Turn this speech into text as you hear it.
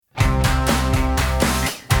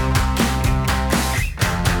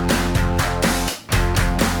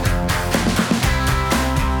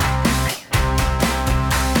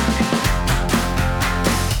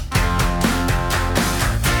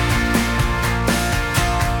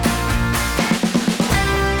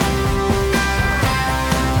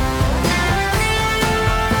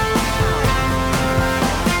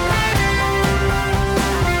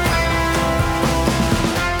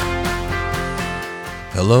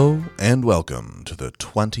Hello and welcome to the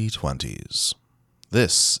 2020s.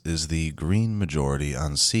 This is the Green Majority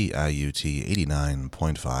on CIUT 89.5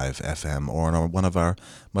 FM or on one of our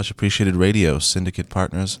much appreciated radio syndicate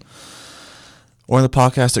partners or on the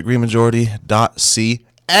podcast at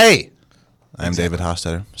greenmajority.ca. I'm David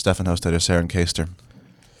Hostetter, Stefan Hostetter, Saren Kaster.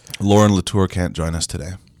 Lauren Latour can't join us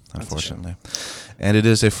today, unfortunately. And it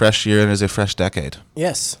is a fresh year and it is a fresh decade.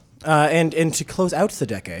 Yes. And to close out the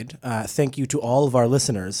decade, thank you to all of our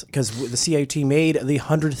listeners, because the CIUT made the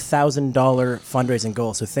 $100,000 fundraising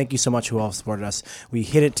goal. So thank you so much who all supported us. We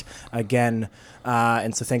hit it again,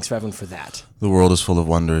 and so thanks for everyone for that. The world is full of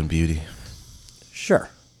wonder and beauty.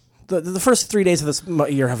 Sure. The first 3 days of this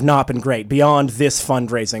year have not been great beyond this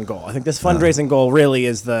fundraising goal. I think this fundraising goal really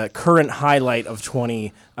is the current highlight of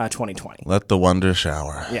 2020. Let the wonder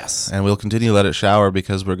shower. Yes. And we'll continue to let it shower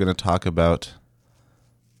because we're going to talk about,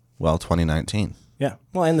 2019. Yeah.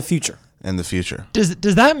 Well, and the future. And the future. Does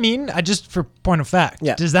that mean, just for point of fact,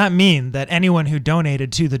 does that mean that anyone who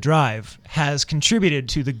donated to the drive has contributed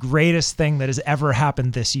to the greatest thing that has ever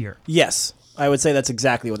happened this year? Yes. I would say that's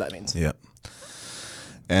exactly what that means. Yep.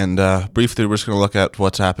 And briefly, we're just going to look at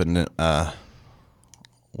what's happened, around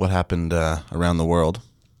the world,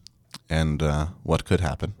 and what could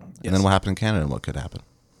happen, and then what happened in Canada and what could happen.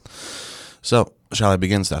 So, shall I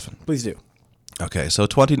begin, Stefan? Please do. Okay, so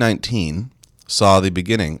 2019 saw the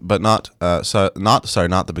beginning, but not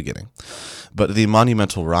the beginning, but the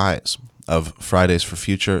monumental rise of Fridays for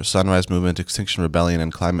Future, Sunrise Movement, Extinction Rebellion,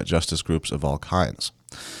 and climate justice groups of all kinds.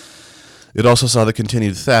 It also saw the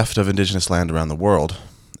continued theft of indigenous land around the world,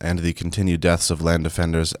 and the continued deaths of land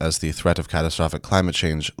defenders as the threat of catastrophic climate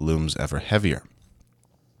change looms ever heavier.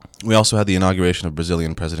 We also had the inauguration of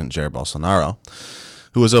Brazilian President Jair Bolsonaro,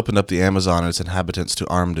 who has opened up the Amazon and its inhabitants to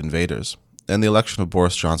armed invaders, and the election of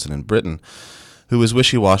Boris Johnson in Britain, who is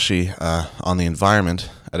wishy-washy on the environment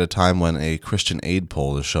at a time when a Christian Aid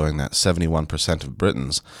poll is showing that 71% of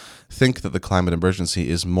Britons think that the climate emergency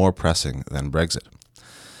is more pressing than Brexit.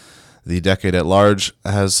 The decade at large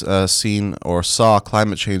has saw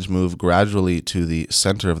climate change move gradually to the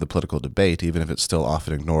center of the political debate, even if it's still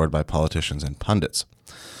often ignored by politicians and pundits.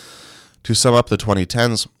 To sum up the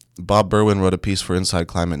 2010s, Bob Berwin wrote a piece for Inside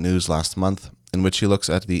Climate News last month in which he looks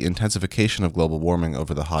at the intensification of global warming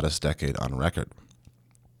over the hottest decade on record.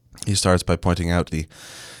 He starts by pointing out the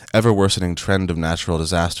ever-worsening trend of natural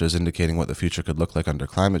disasters indicating what the future could look like under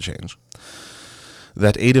climate change.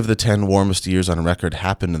 That 8 of the 10 warmest years on record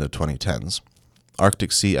happened in the 2010s.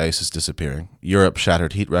 Arctic sea ice is disappearing. Europe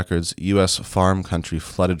shattered heat records. U.S. farm country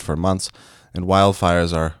flooded for months. And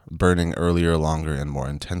wildfires are burning earlier, longer, and more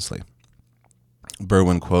intensely.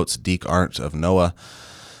 Berwin quotes Deke Arndt of NOAA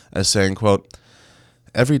as saying, quote,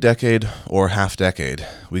 "Every decade or half-decade,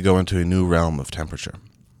 we go into a new realm of temperature.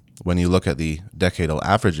 When you look at the decadal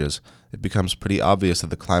averages, it becomes pretty obvious that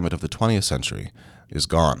the climate of the 20th century is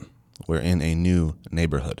gone. We're in a new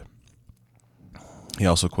neighborhood." He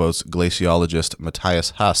also quotes glaciologist Matthias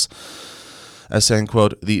Huss as saying,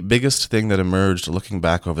 quote, "The biggest thing that emerged looking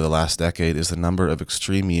back over the last decade is the number of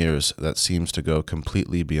extreme years that seems to go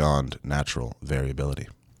completely beyond natural variability."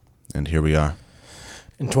 And here we are.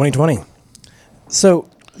 In 2020. So,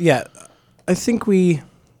 I think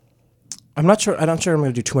I'm not sure I'm going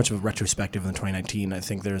to do too much of a retrospective in 2019. I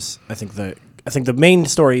think the main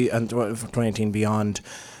story for 2019 beyond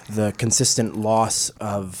the consistent loss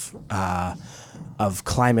of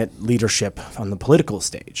climate leadership on the political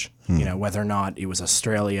stage, whether or not it was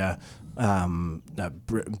Australia,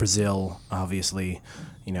 Brazil, obviously,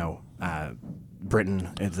 Britain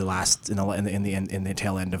at the last in the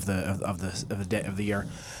tail end of the year.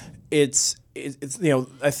 It's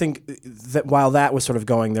I think that while that was sort of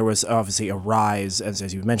going, there was obviously a rise,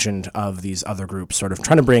 as you mentioned, of these other groups sort of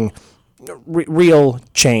trying to bring real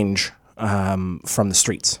change from the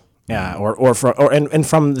streets, and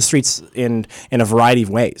from the streets in a variety of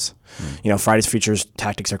ways. Fridays for Future's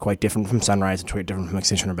tactics are quite different from Sunrise and quite different from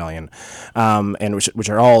Extinction Rebellion, and which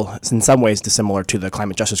are all in some ways dissimilar to the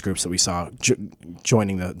climate justice groups that we saw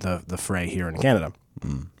joining the fray here in Canada.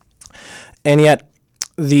 And yet,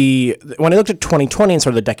 when I looked at 2020 and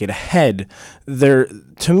sort of the decade ahead, there's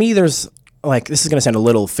this is going to sound a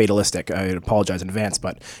little fatalistic. I apologize in advance,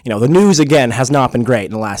 but the news again has not been great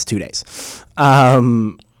in the last 2 days.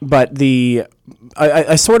 But the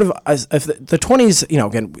 20s,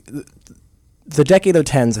 again, the decade of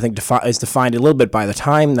tens, I think, is defined a little bit by the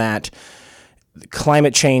time that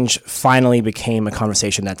climate change finally became a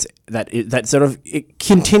conversation that sort of it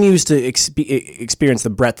continues to experience the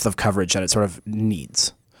breadth of coverage that it sort of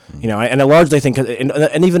needs. And I largely think,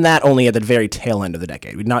 and even that only at the very tail end of the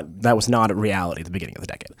decade. That was not a reality at the beginning of the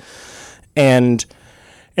decade. And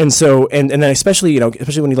And so, and then especially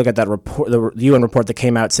when you look at that report, the UN report that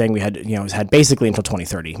came out saying we had basically until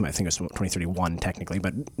 2030. I think it was 2031 technically,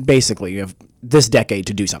 but basically you have this decade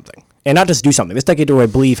to do something, and not just do something. This decade to, I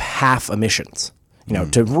believe, half emissions.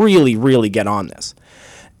 To really, really get on this.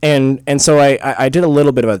 And so I did a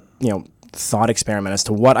little bit of a thought experiment as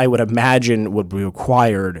to what I would imagine would be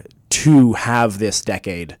required to have this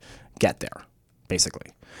decade get there,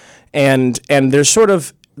 basically. And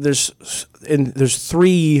there's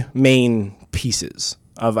three main pieces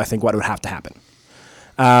of, I think, what would have to happen.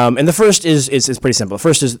 And the first is pretty simple. The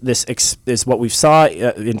first is what we saw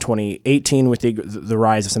in 2018 with the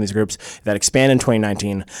rise of some of these groups that expand in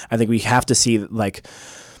 2019. I think we have to see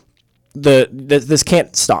this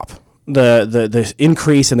can't stop. The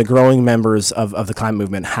increase in the growing members of the climate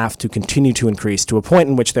movement have to continue to increase to a point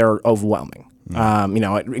in which they're overwhelming.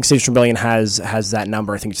 Extinction Rebellion has that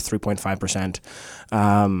number. I think it's 3.5%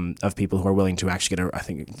 of people who are willing to actually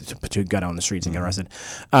to get on the streets and get arrested.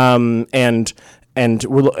 And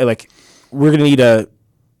we're going to need a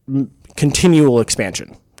continual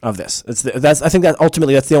expansion of this. I think that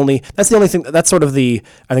ultimately that's the only thing that's sort of the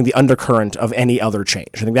undercurrent of any other change.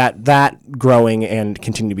 I think that growing and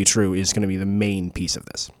continue to be true is going to be the main piece of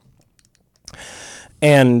this.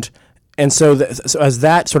 So as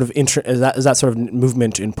that sort of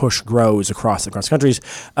movement and push grows across countries,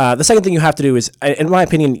 the second thing you have to do is, in my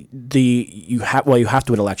opinion, you have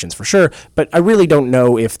to win elections for sure, but I really don't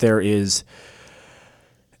know if there is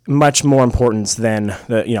much more importance than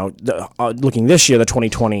looking this year, the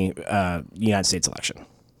 2020 United States election.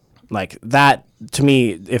 Like that, to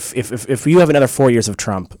me, if you have another 4 years of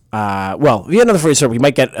Trump, if you have another 4 years of Trump, we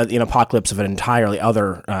might get an apocalypse of an entirely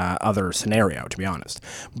other scenario, to be honest.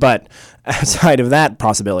 But outside of that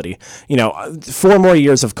possibility, 4 more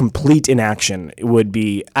years of complete inaction would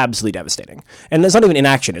be absolutely devastating. And it's not even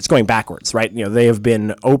inaction; it's going backwards, right? They have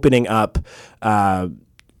been opening up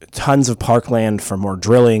tons of parkland for more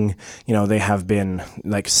drilling. They have been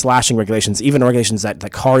slashing regulations, even regulations that the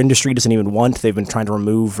car industry doesn't even want. They've been trying to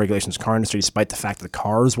remove regulations in the car industry, despite the fact that the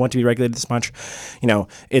cars want to be regulated this much.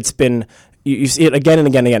 It's been, you see it again and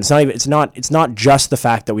again and again. It's not just the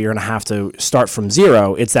fact that we are going to have to start from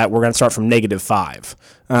zero. It's that we're going to start from -5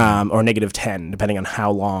 or -10, depending on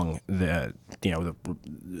how long the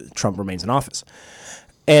Trump remains in office.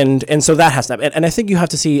 And so that has to happen. And I think you have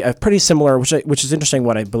to see a pretty similar, which is interesting.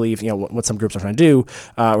 What I believe, what some groups are trying to do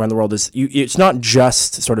around the world is, it's not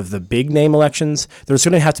just sort of the big name elections. There's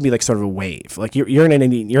going to have to be sort of a wave. You're going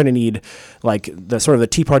to need the sort of the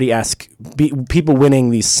Tea Party-esque people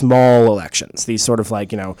winning these small elections. These sort of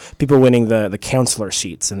people winning the councillor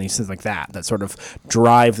seats and these things like that sort of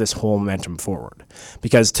drive this whole momentum forward.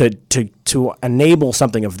 Because to enable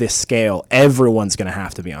something of this scale, everyone's going to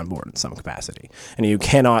have to be on board in some capacity, and you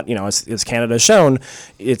cannot, as Canada has shown,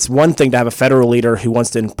 it's one thing to have a federal leader who wants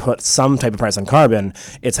to put some type of price on carbon.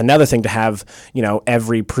 It's another thing to have,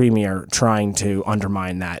 every premier trying to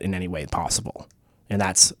undermine that in any way possible. And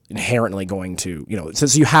that's inherently going to, so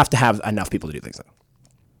you have to have enough people to do things.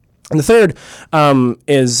 And the third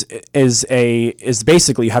is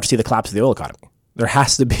basically you have to see the collapse of the oil economy. There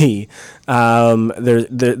has to be, as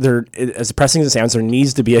pressing as it sounds, there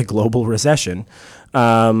needs to be a global recession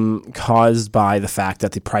caused by the fact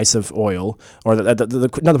that the price of oil, or not the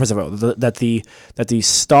price of oil, that the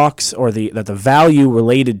stocks or that the value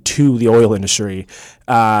related to the oil industry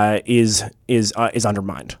is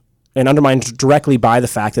undermined. And undermined directly by the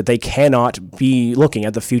fact that they cannot be looking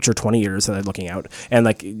at the future 20 years that they're looking out. And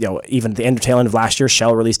even at the tail end of last year,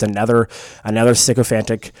 Shell released another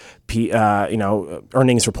sycophantic,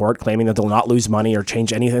 earnings report claiming that they'll not lose money or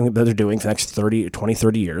change anything that they're doing for the next 30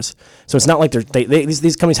 years. So it's not like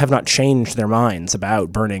these companies have not changed their minds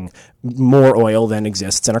about burning more oil than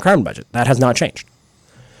exists in our carbon budget. That has not changed.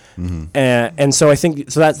 Mm-hmm. And so I think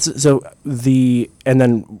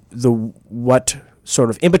what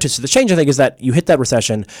sort of impetus to the change, I think, is that you hit that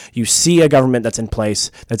recession, you see a government that's in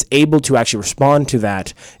place that's able to actually respond to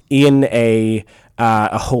that in a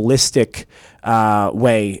holistic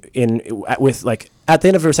way. At the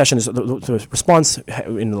end of the recession, the response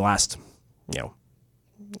in the last,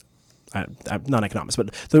 I'm not an economist,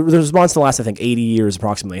 but the response in the last, I think, 80 years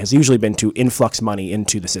approximately has usually been to influx money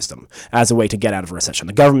into the system as a way to get out of a recession.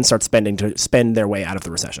 The government starts spending to spend their way out of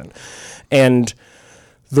the recession, and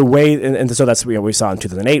the way, and so that's we saw in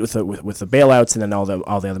 2008 with the bailouts, and then all the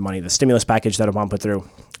other money, the stimulus package that Obama put through.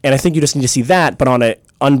 And I think you just need to see that, but on a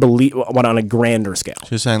grander scale. So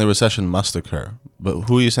you're saying the recession must occur, but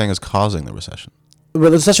who are you saying is causing the recession? Well,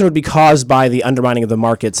 the recession would be caused by the undermining of the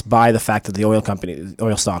markets by the fact that the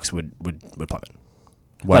oil stocks would plummet.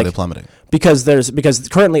 Why are they plummeting? Because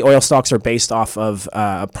currently oil stocks are based off of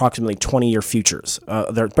approximately 20-year futures.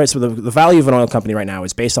 They're basically the value of an oil company right now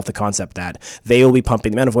is based off the concept that they will be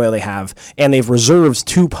pumping the amount of oil they have, and they have reserves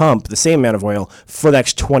to pump the same amount of oil for the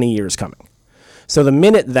next 20 years coming. So the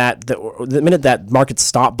minute that markets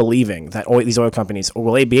stop believing that these oil companies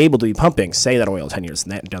will be able to be pumping, say that oil 10 years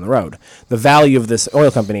down the road, the value of this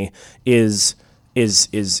oil company is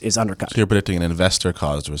undercut. So you're predicting an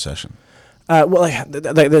investor-caused recession.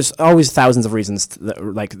 There's always thousands of reasons.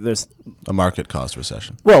 There's a market-caused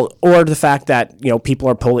recession. Well, or the fact that people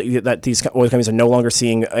are that these oil companies are no longer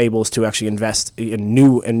seeing able to actually invest in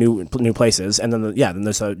new places, and then then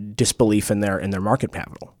there's a disbelief in their market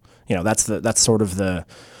capital. That's sort of the.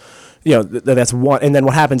 That's one, and then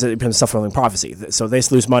what happens? It becomes a self-fulfilling prophecy. So they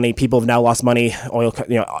lose money. People have now lost money. Oil,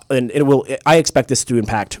 and it will. I expect this to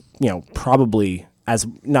impact, probably as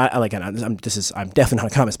not like. I'm definitely not a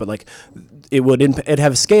economist, but like, it'd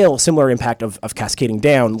have a similar impact of cascading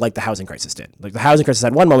down, like the housing crisis did. Like the housing crisis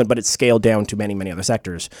had one moment, but it scaled down to many other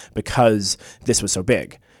sectors because this was so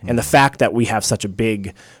big, and the fact that we have such a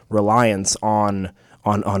big reliance on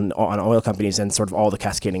oil companies and sort of all the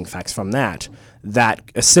cascading effects from that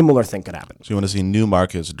a similar thing could happen. So you want to see new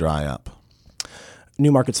markets dry up?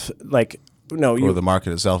 New markets, or the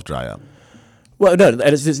market itself dry up? Well, no,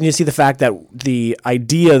 you see the fact that the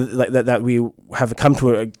idea that we have come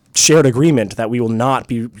to a shared agreement that we will not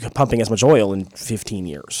be pumping as much oil in 15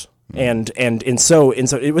 years. And so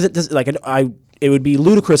it was like it would be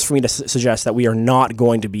ludicrous for me to suggest that we are not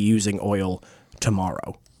going to be using oil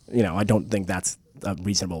tomorrow. I don't think that's a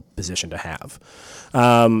reasonable position to have.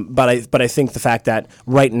 But I think the fact that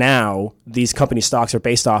right now these company stocks are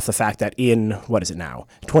based off the fact that in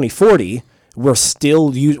 2040 we're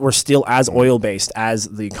still as oil based as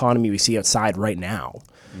the economy we see outside right now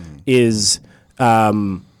is that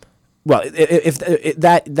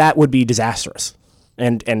would be disastrous.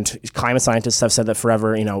 And climate scientists have said that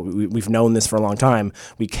forever. We've known this for a long time.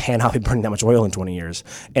 We cannot be burning that much oil in 20 years.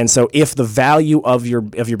 And so, if the value of your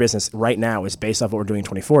business right now is based off what we're doing in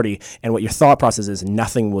 2040, and what your thought process is,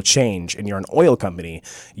 nothing will change, and you're an oil company,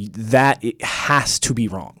 that it has to be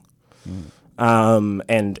wrong. And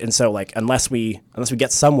so, like, unless we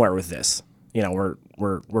get somewhere with this, we're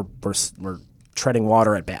treading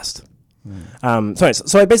water at best.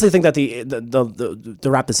 So I basically think that to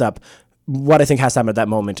wrap this up. What I think has to happen at that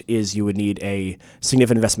moment is you would need a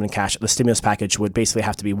significant investment in cash. The stimulus package would basically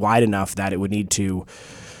have to be wide enough that it would need to,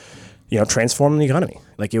 transform the economy.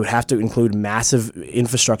 Like it would have to include massive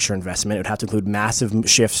infrastructure investment. It would have to include massive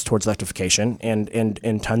shifts towards electrification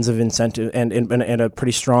and tons of incentive and a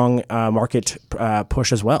pretty strong market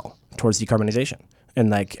push as well towards decarbonization.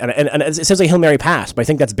 And it says a Hail Mary pass, but I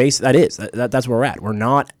think that's that's where we're at.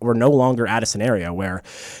 We're no longer at a scenario where,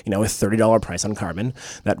 a $30 price on carbon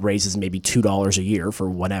that raises maybe $2 a year for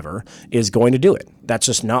whatever is going to do it. That's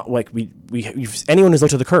just not like anyone who's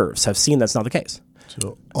looked at the curves have seen that's not the case.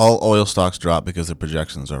 So all oil stocks drop because the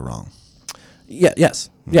projections are wrong. Yeah. Yes.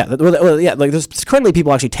 Yeah. Yeah. Like there's currently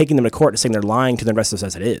people actually taking them to court and saying they're lying to the investors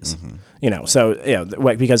as it is. So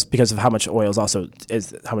because of how much oil is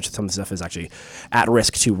how much some of the stuff is actually at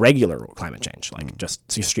risk to regular climate change, like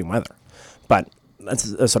just extreme weather. But that's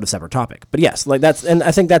a sort of separate topic. But yes, like and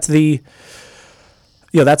I think that's there's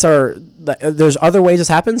other ways this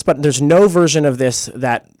happens, but there's no version of this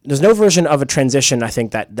there's no version of a transition, I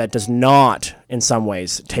think, that does not in some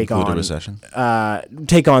ways take on a recession.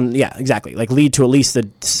 Like lead to at least the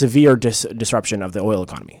severe disruption of the oil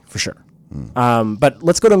economy for sure. But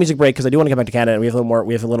let's go to a music break because I do want to get back to Canada, and we have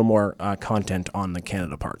a little more content on the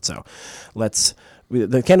Canada part. So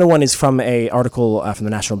the Canada one is from a article from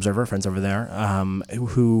the National Observer, friends over there,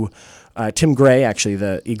 who Tim Gray, actually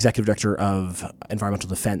the executive director of Environmental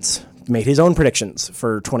Defense, made his own predictions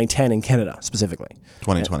for 2010 in Canada specifically.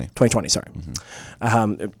 2020, sorry.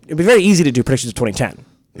 It'd be very easy to do predictions of 2010.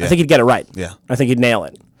 Yeah. I think he'd get it right. Yeah. I think he'd nail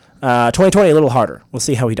it. 2020, a little harder. We'll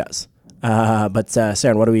see how he does. But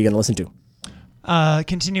Saren, what are we going to listen to?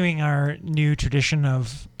 Continuing our new tradition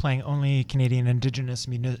of playing only Canadian Indigenous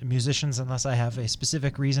musicians unless I have a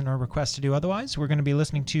specific reason or request to do otherwise, we're going to be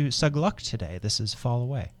listening to Sug Luck today. This is Fall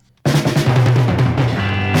Away.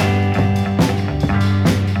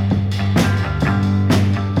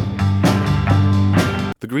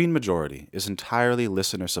 The Green Majority is entirely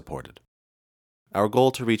listener-supported. Our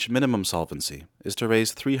goal to reach minimum solvency is to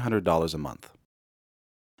raise $300 a month.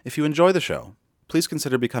 If you enjoy the show, please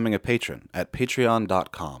consider becoming a patron at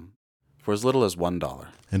patreon.com for as little as $1.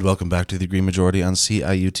 And welcome back to the Green Majority on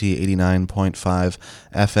CIUT 89.5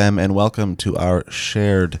 FM, and welcome to our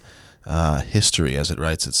shared history as it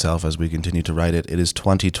writes itself as we continue to write it. It is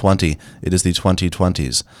 2020. It is the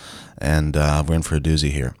 2020s, and we're in for a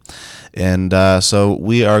doozy here. And so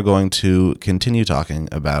we are going to continue talking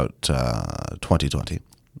about 2020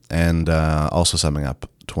 and also summing up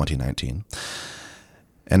 2019.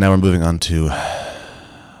 And now we're moving on to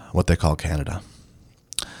what they call Canada.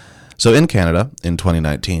 So in Canada, in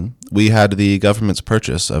 2019, we had the government's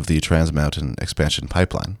purchase of the Trans Mountain Expansion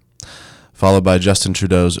Pipeline, followed by Justin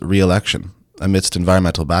Trudeau's re-election amidst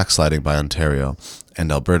environmental backsliding by Ontario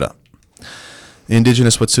and Alberta.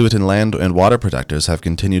 Indigenous Wet'suwet'en land and water protectors have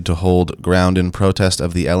continued to hold ground in protest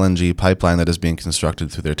of the LNG pipeline that is being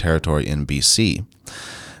constructed through their territory in BC.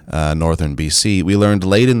 Northern BC, we learned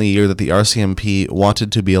late in the year that the RCMP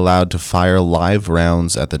wanted to be allowed to fire live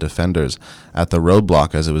rounds at the defenders at the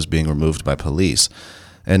roadblock as it was being removed by police.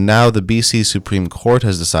 And now the BC Supreme Court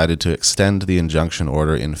has decided to extend the injunction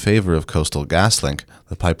order in favor of Coastal GasLink,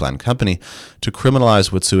 the pipeline company, to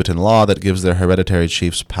criminalize Wet'suwet'en law that gives their hereditary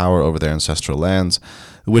chiefs power over their ancestral lands,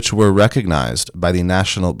 which were recognized by the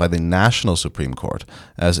National Supreme Court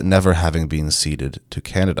as never having been ceded to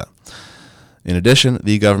Canada. In addition,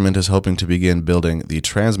 the government is hoping to begin building the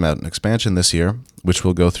Trans Mountain expansion this year, which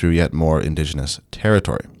will go through yet more Indigenous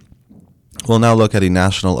territory. We'll now look at a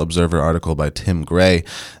National Observer article by Tim Gray,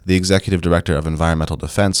 the Executive Director of Environmental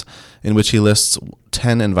Defense, in which he lists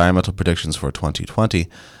 10 environmental predictions for 2020,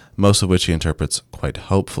 most of which he interprets quite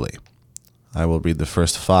hopefully. I will read the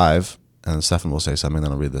first 5, and Stefan will say something,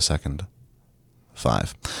 then I'll read the second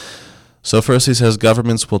 5. So first he says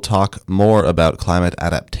governments will talk more about climate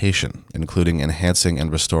adaptation, including enhancing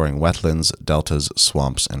and restoring wetlands, deltas,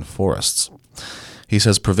 swamps, and forests. He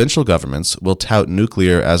says provincial governments will tout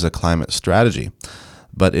nuclear as a climate strategy,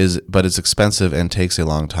 but it's expensive and takes a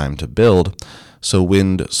long time to build, so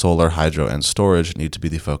wind, solar, hydro, and storage need to be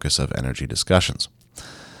the focus of energy discussions.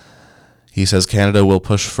 He says Canada will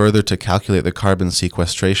push further to calculate the carbon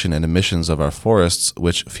sequestration and emissions of our forests,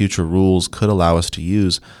 which future rules could allow us to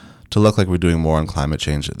use to look like we're doing more on climate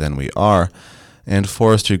change than we are, and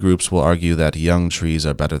forestry groups will argue that young trees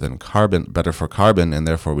are better for carbon, and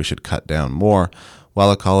therefore we should cut down more,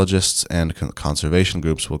 while ecologists and conservation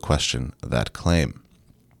groups will question that claim.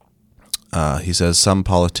 He says some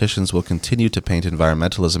politicians will continue to paint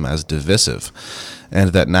environmentalism as divisive,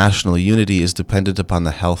 and that national unity is dependent upon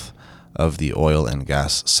the health of the oil and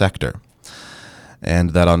gas sector,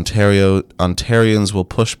 and that Ontarians will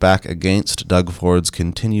push back against Doug Ford's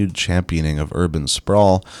continued championing of urban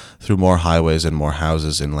sprawl through more highways and more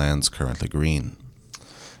houses in lands currently green.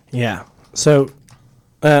 Yeah. So,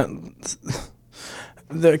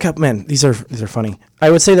 these are funny.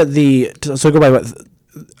 I would say that go by what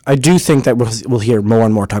I do think that we'll hear more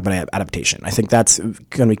and more talk about adaptation. I think that's going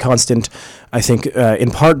to be constant. I think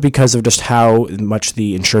in part because of just how much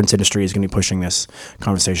the insurance industry is going to be pushing this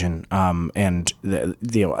conversation. And the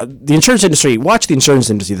insurance industry, watch the insurance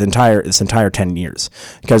industry this entire 10 years,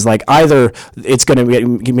 because like either it's going to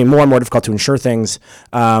be more and more difficult to insure things,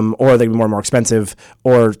 or they're going to be more and more expensive,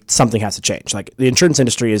 or something has to change. Like the insurance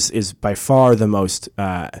industry is by far the most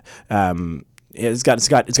it's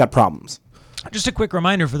got problems. Just a quick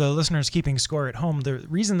reminder for the listeners keeping score at home, the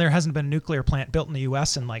reason there hasn't been a nuclear plant built in the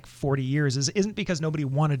U.S. in like 40 years isn't because nobody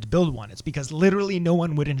wanted to build one. It's because literally no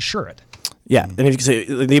one would insure it. Yeah, and if you say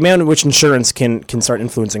the amount in which insurance can start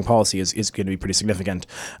influencing policy is going to be pretty significant.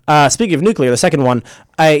 Speaking of nuclear, the second one,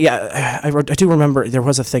 I do remember there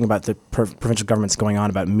was a thing about the provincial governments going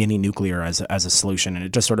on about mini nuclear as a solution, and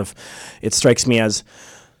it just it strikes me as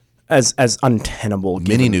untenable.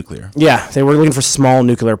 Mini nuclear. Yeah, they were looking for small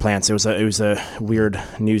nuclear plants. It was a weird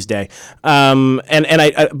news day.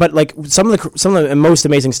 But like some of the most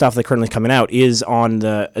amazing stuff that's currently coming out is on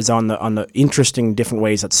the interesting different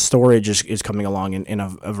ways that storage is coming along in a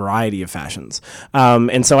variety of fashions.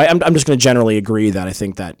 And so I'm just going to generally agree that I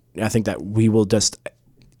think that we will just,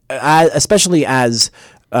 especially as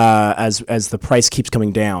the price keeps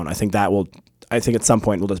coming down, I think at some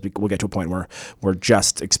point we'll get to a point where we're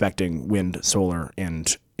just expecting wind, solar,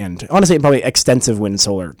 and honestly probably extensive wind and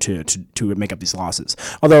solar to make up these losses.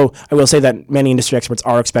 Although I will say that many industry experts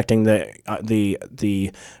are expecting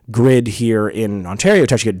the grid here in Ontario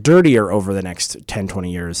to actually get dirtier over the next 10, 20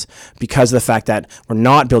 years because of the fact that we're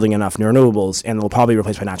not building enough renewables, and they'll probably be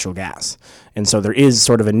replaced by natural gas. And so there is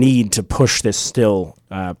sort of a need to push this still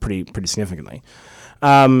pretty significantly.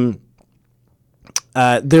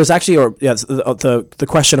 There's actually, the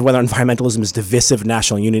question of whether environmentalism is divisive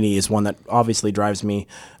national unity is one that obviously drives me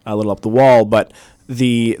a little up the wall. But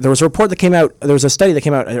there was a report that came out. There was a study that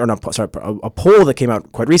came out, or not, sorry, a poll that came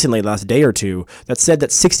out quite recently, the last day or two, that said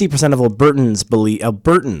that 60% of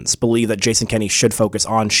Albertans believe that Jason Kenney should focus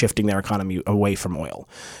on shifting their economy away from oil.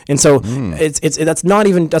 And so that's not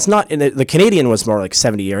the Canadian was more like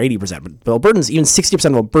 70 or 80%, but Albertans, even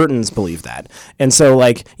 60% of Albertans believe that. And so,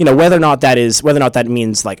 like, whether or not that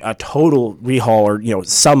means like a total rehaul or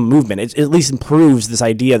some movement, it at least improves this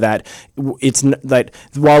idea that that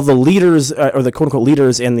while the leaders or the quote unquote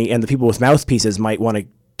leaders and the people with mouthpieces might want to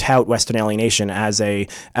tout Western alienation as a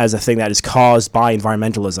thing that is caused by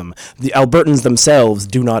environmentalism, the Albertans themselves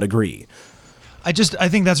do not agree. I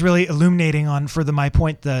think that's really illuminating my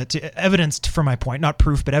point, evidence for my point, not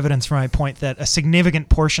proof, but evidence for my point that a significant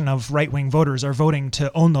portion of right-wing voters are voting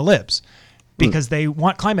to own the libs because they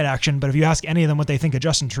want climate action. But if you ask any of them what they think of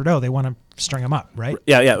Justin Trudeau, they want to string him up, right?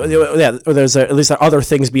 Yeah. There's at least other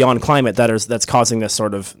things beyond climate that's causing this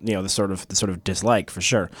sort of this sort of dislike for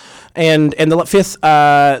sure. And the fifth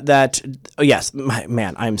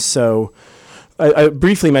I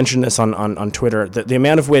briefly mentioned this on Twitter, the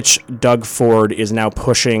amount of which Doug Ford is now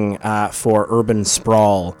pushing for urban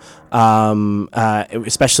sprawl,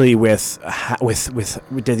 especially with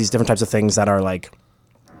these different types of things that are like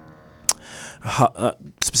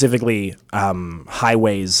specifically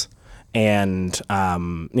highways. And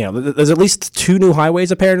there's at least 2 new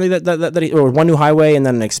highways apparently or one new highway and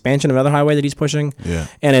then an expansion of another highway that he's pushing. Yeah,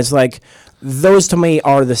 and it's like those to me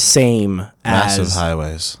are the same massive as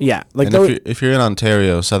highways. Yeah, like and if you're in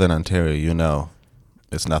Ontario, Southern Ontario,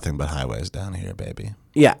 it's nothing but highways down here, baby.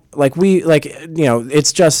 Yeah,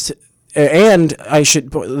 it's just. And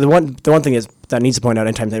the one thing is that needs to point out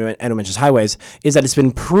anytime anyone mentions highways is that it's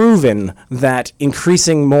been proven that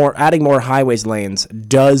adding more highways lanes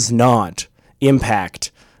does not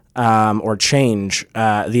impact or change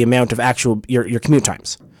the amount of actual your commute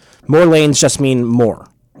times. More lanes just mean more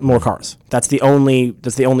cars. That's the only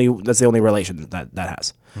relation that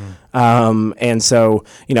has. And so,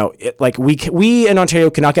 we in Ontario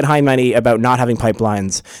cannot get high money about not having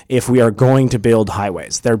pipelines if we are going to build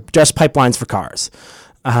highways. They're just pipelines for cars.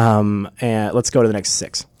 And let's go to the next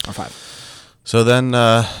 6 or 5. So then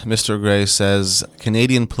Mr. Gray says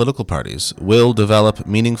Canadian political parties will develop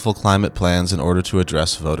meaningful climate plans in order to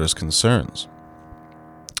address voters' concerns.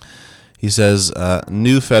 He says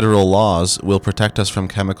new federal laws will protect us from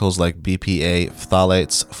chemicals like BPA,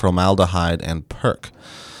 phthalates, formaldehyde, and PERC.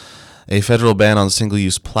 A federal ban on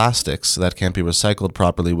single-use plastics that can't be recycled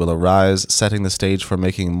properly will arise, setting the stage for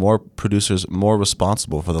making more producers more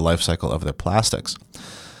responsible for the life cycle of their plastics.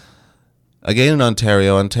 Again in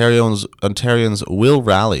Ontario, Ontarians will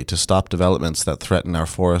rally to stop developments that threaten our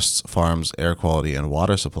forests, farms, air quality, and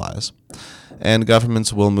water supplies. And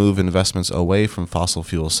governments will move investments away from fossil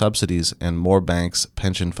fuel subsidies, and more banks,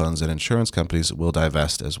 pension funds, and insurance companies will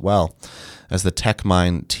divest as well, as the tech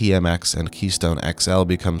mine TMX and Keystone XL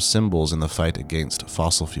become symbols in the fight against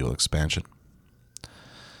fossil fuel expansion.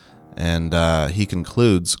 And he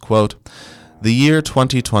concludes, quote, "The year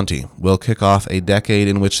 2020 will kick off a decade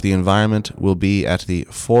in which the environment will be at the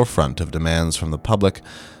forefront of demands from the public,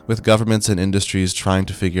 with governments and industries trying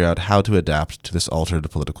to figure out how to adapt to this altered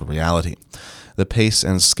political reality. The pace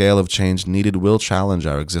and scale of change needed will challenge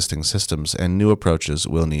our existing systems, and new approaches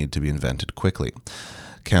will need to be invented quickly.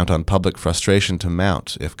 Count on public frustration to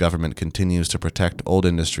mount if government continues to protect old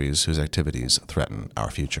industries whose activities threaten our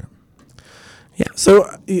future." Yeah, so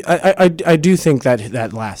I do think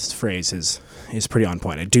that last phrase is pretty on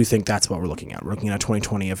point. I do think that's what we're looking at. We're looking at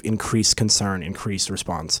 2020 of increased concern, increased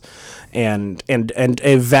response, and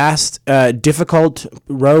a vast, difficult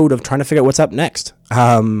road of trying to figure out what's up next.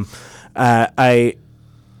 I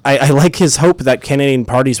like his hope that Canadian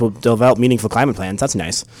parties will develop meaningful climate plans. That's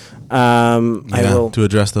nice. To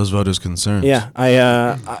address those voters' concerns. Yeah,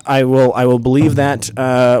 I will believe that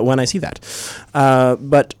when I see that.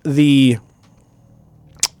 But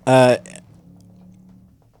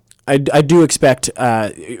I do expect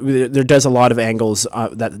there does a lot of angles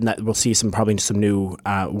that we'll see probably some new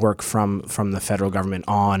work from the federal government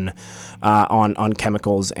on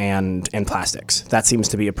chemicals and plastics. That seems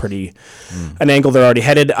to be a pretty an angle they're already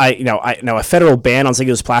headed. Now a federal ban on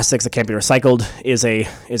single-use plastics that can't be recycled is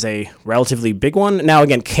a relatively big one. Now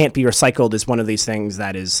again, can't be recycled is one of these things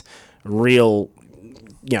that is real.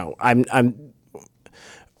 I'm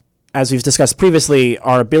as we've discussed previously,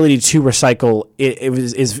 our ability to recycle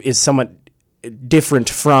is somewhat different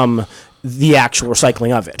from the actual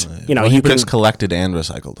recycling of it. You can collected and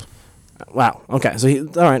recycled. Wow. Okay. So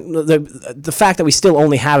all right. The fact that we still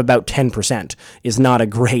only have about 10% is not a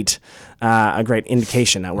great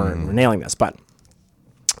indication that we're nailing this. But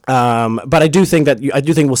But I do think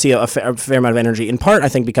we'll see a fair amount of energy. In part, I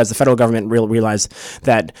think because the federal government realized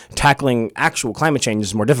that tackling actual climate change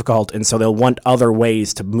is more difficult, and so they'll want other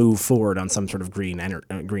ways to move forward on some sort of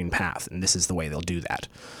green path, and this is the way they'll do that.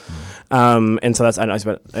 And so I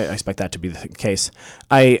expect that to be the case.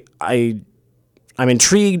 I'm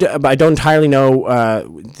intrigued, but I don't entirely know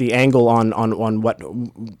the angle on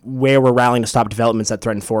where we're rallying to stop developments that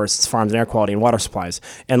threaten forests, farms, and air quality and water supplies,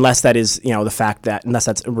 unless that is unless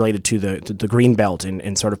that's related to the green belt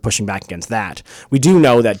and sort of pushing back against that. We do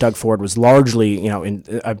know that Doug Ford was largely, in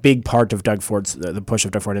a big part of Doug Ford's the push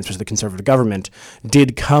of Doug Ford, and especially the Conservative government,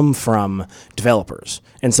 did come from developers.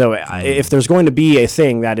 And so, if there's going to be a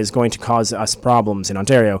thing that is going to cause us problems in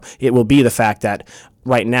Ontario, it will be the fact that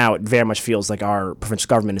right now, it very much feels like our provincial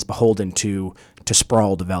government is beholden to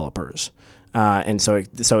sprawl developers. And so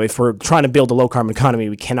if we're trying to build a low-carbon economy,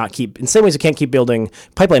 we cannot keep, in some ways, we can't keep building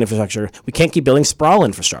pipeline infrastructure. We can't keep building sprawl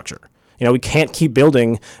infrastructure. We can't keep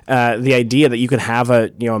building the idea that you can have a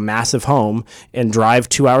massive home and drive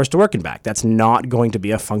 2 hours to work and back. That's not going to be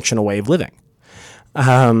a functional way of living.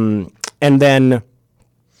 And then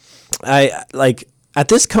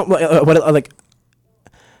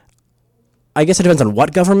I guess it depends on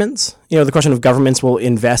what governments. The question of governments will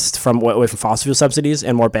invest away from fossil fuel subsidies,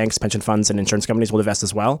 and more banks, pension funds, and insurance companies will invest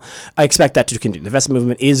as well. I expect that to continue. The investment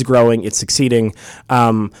movement is growing. It's succeeding.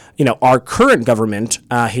 Our current government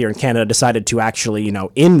here in Canada decided to actually,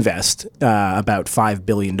 invest about $5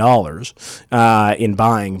 billion in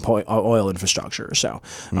buying oil infrastructure,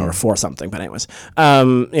 or for something. But anyways,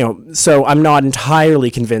 so I'm not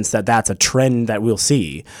entirely convinced that that's a trend that we'll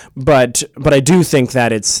see. But I do think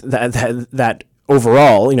that it's that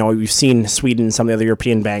overall, we've seen Sweden, some of the other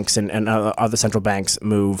European banks and other central banks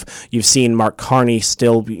move. You've seen Mark Carney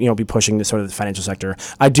still, be pushing the sort of the financial sector.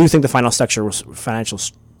 I do think the financial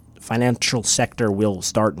sector will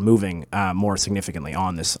start moving more significantly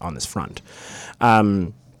on this front. But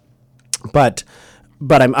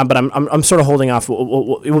I'm sort of holding off.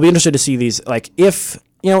 We'll be interested to see these, if.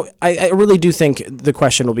 I really do think the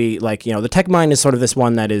question will be the tech mine is sort of this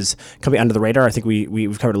one that is coming under the radar. I think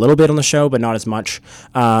we've covered a little bit on the show, but not as much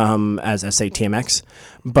as say TMX.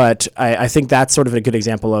 But I think that's sort of a good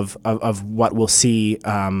example of what we'll see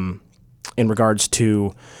in regards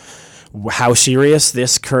to how serious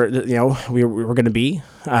this we're going to be,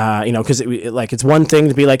 because it's one thing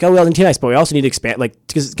to be like, oh, well, in TMX, but we also need to expand,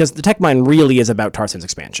 because the tech mine really is about tar sands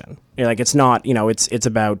expansion. It's not, it's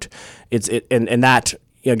about and that.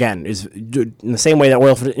 Again, is in the same way that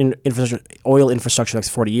oil infrastructure next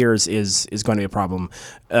 40 years is going to be a problem.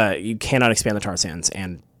 You cannot expand the tar sands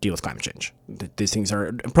and deal with climate change. These things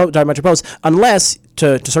are very much opposed, unless,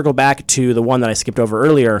 to circle back to the one that I skipped over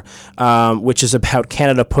earlier, which is about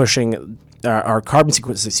Canada pushing our carbon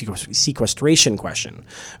sequestration question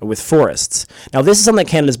with forests. Now, this is something that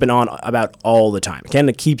Canada's been on about all the time.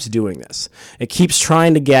 Canada keeps doing this. It keeps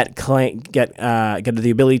trying to get the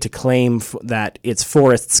ability to claim that its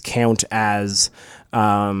forests count as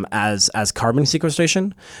carbon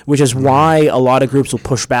sequestration, which is why a lot of groups will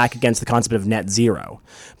push back against the concept of net zero,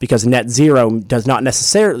 because net zero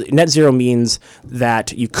means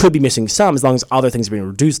that you could be missing some as long as other things are being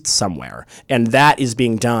reduced somewhere, and that is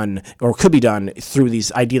being done or could be done through this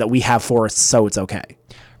idea that we have forests, so it's okay.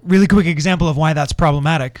 Really quick example of why that's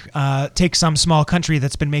problematic. Take some small country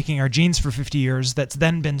that's been making our jeans for 50 years that's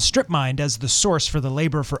then been strip mined as the source for the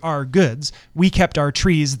labor for our goods. We kept our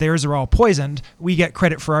trees. Theirs are all poisoned. We get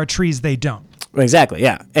credit for our trees. They don't. Exactly,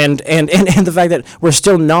 yeah, and the fact that we're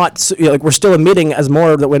still not we're still emitting as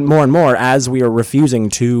more and more as we are refusing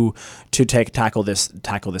to tackle this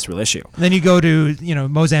real issue. And then you go to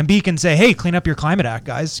Mozambique and say, hey, clean up your climate act,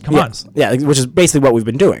 guys, come on. Yeah, which is basically what we've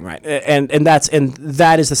been doing, right? And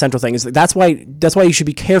that is the central thing. Is that's why you should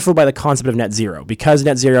be careful by the concept of net zero, because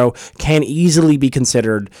net zero can easily be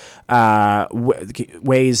considered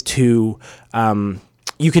ways to.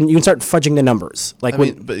 You can start fudging the numbers. But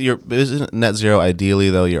isn't net zero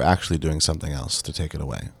ideally though? You're actually doing something else to take it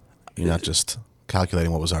away. You're not just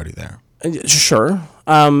calculating what was already there. Sure,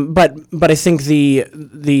 but I think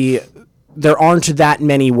there aren't that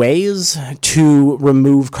many ways to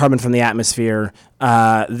remove carbon from the atmosphere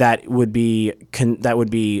that would be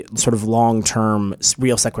sort of long-term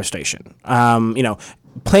real sequestration.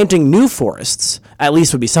 Planting new forests at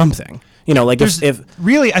least would be something.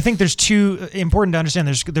 Really, I think there's two important to understand.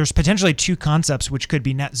 There's potentially two concepts which could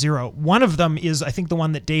be net zero. One of them is, I think, the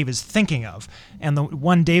one that Dave is thinking of, and the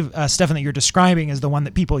one Stefan, that you're describing is the one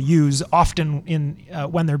that people use often in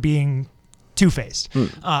when they're being two-faced.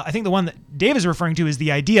 I think the one that Dave is referring to is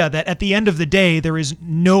the idea that at the end of the day, there is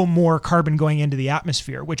no more carbon going into the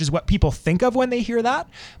atmosphere, which is what people think of when they hear that.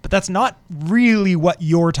 But that's not really what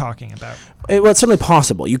you're talking about. Well, it's certainly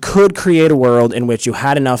possible. You could create a world in which you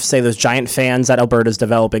had enough, say, those giant fans that Alberta's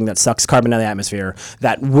developing that sucks carbon out of the atmosphere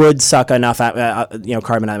that would suck enough, carbon out of the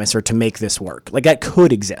atmosphere to make this work. Like, that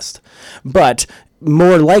could exist. But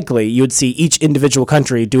more likely, you would see each individual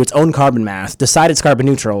country do its own carbon math, decide it's carbon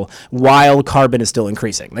neutral, while carbon is still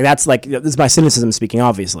increasing. Like, this is my cynicism speaking,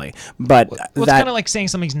 obviously. But well, it's kind of like saying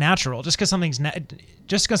something's natural. Just because something's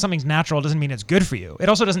natural doesn't mean it's good for you. It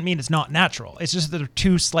also doesn't mean it's not natural. It's just that they're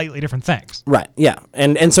two slightly different things. Right. Yeah.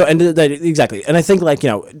 Exactly. And I think,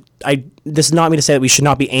 this is not me to say that we should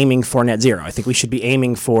not be aiming for net zero. I think we should be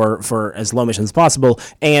aiming for as low emissions as possible,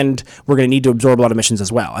 and we're going to need to absorb a lot of emissions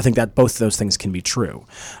as well. I think that both of those things can be true.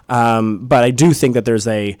 But I do think that there's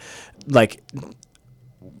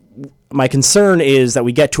my concern is that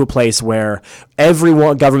we get to a place where every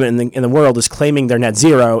government in the world is claiming they're net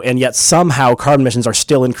zero, and yet somehow carbon emissions are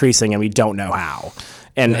still increasing, and we don't know how.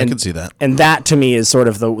 And I can see that. And that, to me, is sort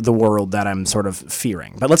of the world that I'm sort of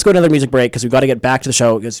fearing. But let's go to another music break because we've got to get back to the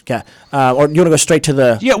show. Or do you want to go straight to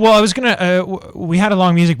the... Yeah, well, I was going to... we had a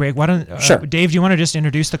long music break. Why don't... Sure. Dave, do you want to just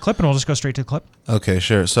introduce the clip, and we'll just go straight to the clip? Okay,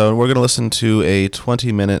 sure. So we're going to listen to a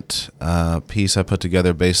 20-minute piece I put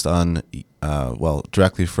together based on,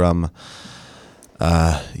 directly from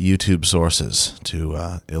YouTube sources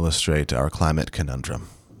to illustrate our climate conundrum.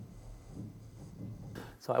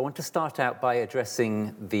 So I want to start out by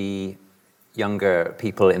addressing the younger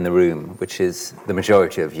people in the room, which is the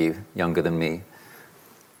majority of you, younger than me.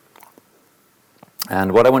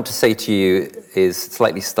 And what I want to say to you is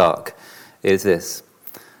slightly stark, is this,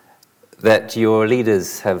 that your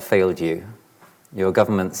leaders have failed you, your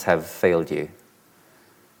governments have failed you,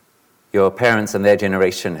 your parents and their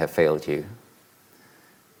generation have failed you,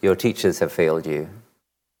 your teachers have failed you.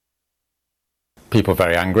 People are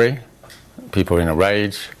very angry. People are in a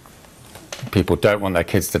rage. People don't want their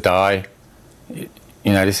kids to die.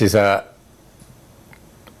 This is there's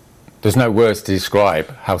no words to describe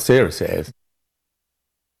how serious it is.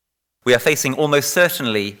 We are facing almost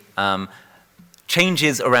certainly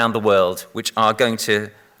changes around the world which are going to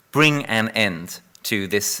bring an end to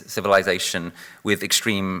this civilization with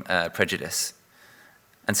extreme prejudice.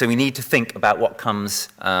 And so we need to think about what comes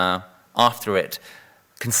after it,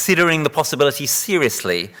 considering the possibility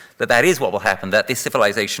seriously that is what will happen, that this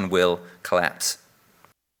civilization will collapse.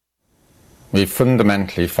 We've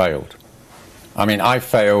fundamentally failed. I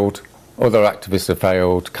failed, other activists have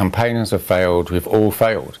failed, campaigners have failed, we've all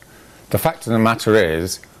failed. The fact of the matter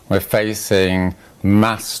is, we're facing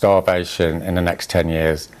mass starvation in the next 10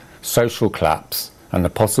 years, social collapse, and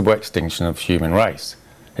the possible extinction of the human race.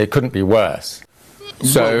 It couldn't be worse.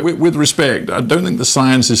 So, with respect, I don't think the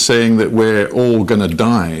science is saying that we're all going to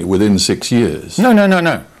die within 6 years.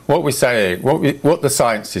 No. What we're saying, what the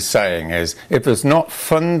science is saying is, if there's not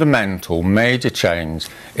fundamental, major change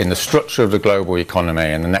in the structure of the global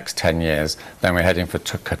economy in the next 10 years, then we're heading for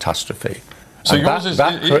catastrophe. So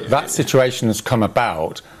that situation has come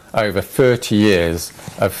about over 30 years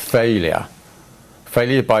of failure.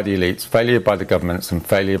 Failure by the elites, failure by the governments, and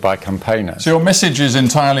failure by campaigners. So your message is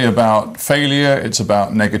entirely about failure, it's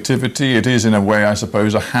about negativity, it is in a way, I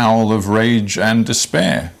suppose, a howl of rage and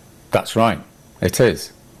despair. That's right, it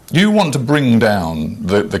is. You want to bring down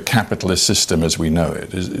the capitalist system as we know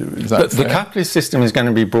it, is that fair? The capitalist system is going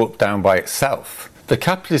to be brought down by itself. The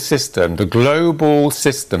capitalist system, the global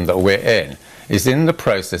system that we're in, is in the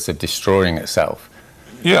process of destroying itself.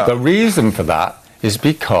 Yeah. The reason for that is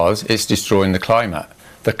because it's destroying the climate.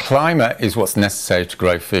 The climate is what's necessary to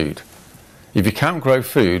grow food. If you can't grow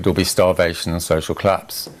food, there'll be starvation and social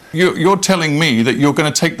collapse. You're telling me that you're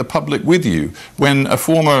going to take the public with you when a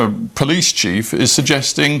former police chief is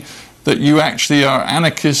suggesting that you actually are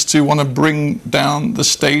anarchists who want to bring down the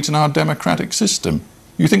state and our democratic system.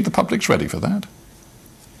 You think the public's ready for that?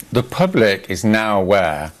 The public is now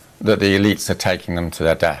aware that the elites are taking them to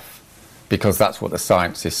their death, because that's what the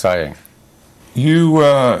science is saying.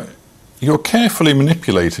 You're carefully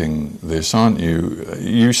manipulating this, aren't you?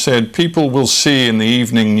 You said people will see in the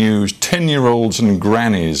evening news 10-year-olds and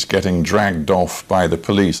grannies getting dragged off by the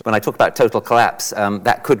police. When I talk about total collapse,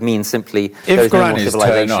 that could mean simply if there's no more grannies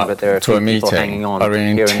civilization, turn up but there are to a people hanging meeting on are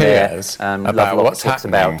in here tears and there. about what's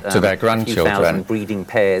happening to their grandchildren, breeding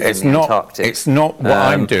pairs it's in the not Antarctic. It's not what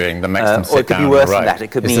I'm doing that makes them sit down on the road. Or it could be worse than that.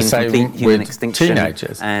 It could it's mean the same complete human with extinction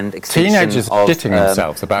and extinction teenagers of shitting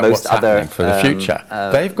themselves about what's happening for the future.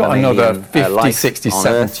 They've got another 50, life 60, on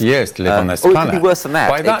 70 Earth. years to live on this Or planet. it could be worse than that.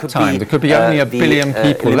 By that time, there could be only a billion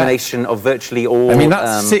people elimination left. of virtually all. I mean,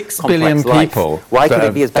 that's 6 billion people. Why could that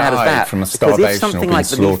it be as bad as have died that? from a Because starvation if something or like been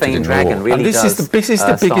the slaughtered methane in dragon war. really And this is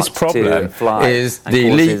the biggest problem. Is the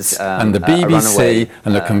elites and the BBC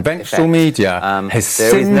and the conventional media has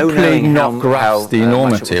simply not grasped the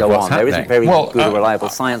enormity of what's happening. There isn't very good or reliable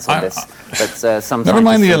science on this. But some never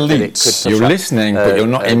mind the elites. You're listening, but you're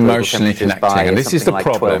not emotionally connecting, and this is the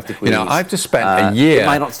problem. You know, I've just spent a year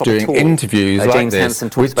doing interviews like this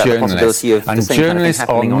with journalists, and journalists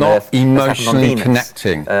are not emotionally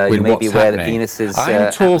connecting with what's happening.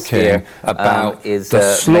 I'm talking about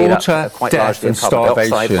the slaughter, death, and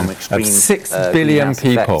starvation of 6 billion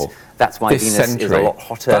people. That's why this Venus century. is a lot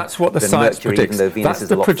hotter That's what the than science Mercury, predicts. even though Venus That's is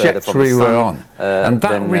the a lot further from the trajectory we're on. And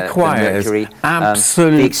that requires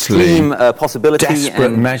absolutely the extreme possibility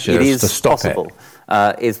desperate and measures it is to stop possible,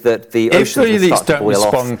 it. Is that the If oceans the will elites start to don't boil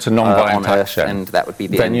respond off to non-violent on Earth, action, and that would be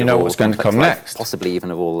the then end you of know all what's going to complex come life, next. possibly even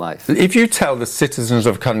of all life. If you tell the citizens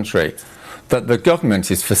of a country that the government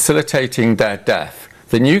is facilitating their death,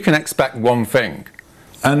 then you can expect one thing.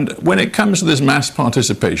 And when it comes to this mass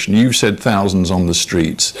participation, you've said thousands on the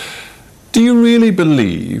streets. Do you really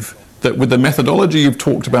believe that with the methodology you've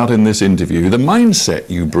talked about in this interview, the mindset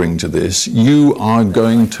you bring to this, you are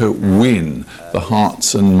going to win the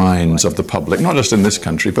hearts and minds of the public, not just in this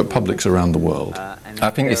country, but publics around the world? I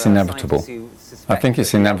think it's inevitable. I think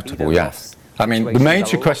it's inevitable, yes. I mean, the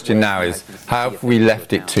major question now is, have we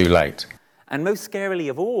left it too late? And most scarily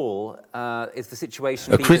of all is the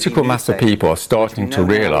situation. A critical mass of people are starting to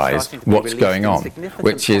realise what's going on,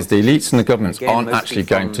 which is the elites and the governments aren't actually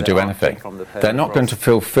going to do anything. They're not going to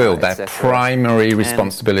fulfill their primary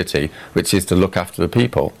responsibility, which is to look after the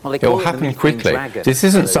people. It will happen quickly. This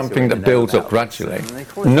isn't something that builds up gradually.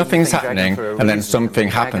 Nothing's happening and then something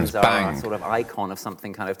happens, bang. Sort of icon of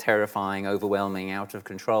something kind of terrifying, overwhelming, out of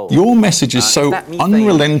control. Your message is so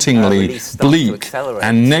unrelentingly bleak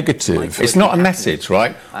and negative. It's not a message,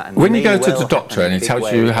 right? When you go to the doctor and he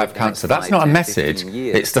tells you you have cancer, that's not a message.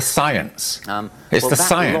 It's the science. It's the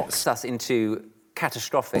science. Locks us into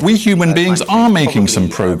catastrophic. We human beings are making some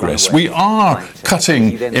progress. We are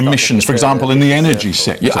cutting emissions, for example, in the energy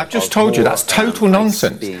sector. Yeah, I've just told you that's total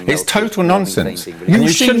nonsense. It's total nonsense. You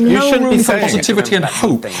see no room for positivity and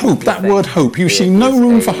hope. Hope, that word hope. You see no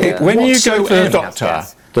room for hope. When you go to the whatsoever. doctor,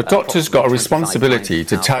 the doctor's got a responsibility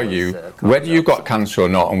to tell you whether you've got cancer or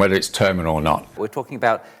not and whether it's terminal or not. We're talking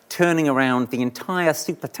about turning around the entire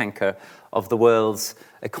supertanker of the world's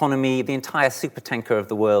economy, the entire supertanker of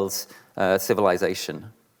the world's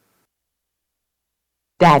civilization.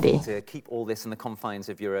 Daddy, To keep all this in the confines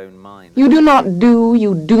of your own mind. you do not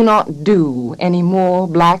do any more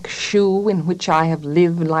black shoe in which I have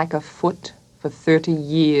lived like a foot for 30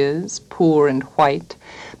 years, poor and white,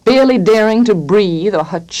 barely daring to breathe or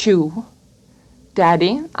chew.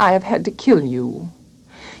 Daddy, I have had to kill you.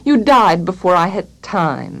 You died before I had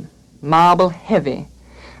time, marble heavy,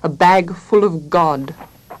 a bag full of God,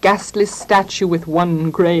 ghastly statue with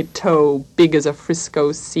one gray toe big as a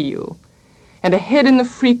Frisco seal, and a head in the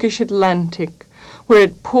freakish Atlantic, where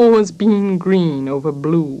it pours bean green over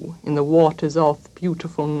blue in the waters off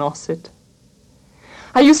beautiful Nauset.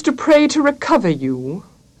 I used to pray to recover you,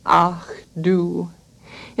 ach du,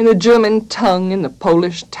 in the German tongue in the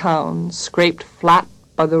Polish town, scraped flat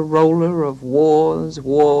by the roller of wars,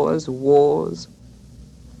 wars, wars.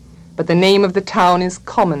 But the name of the town is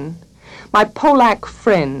common. My Polack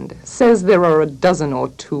friend says there are a dozen or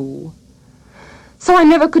two. So I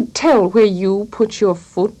never could tell where you put your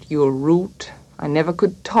foot, your root. I never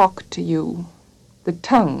could talk to you. The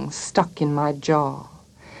tongue stuck in my jaw.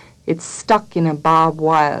 It's stuck in a barbed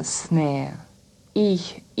wire snare.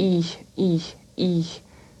 Ich.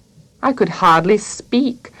 I could hardly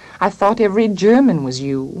speak. I thought every German was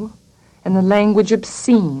you. And the language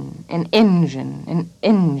obscene, an engine,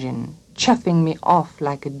 chuffing me off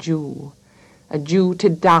like a Jew to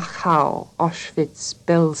Dachau, Auschwitz,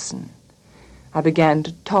 Belsen. I began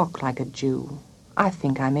to talk like a Jew. I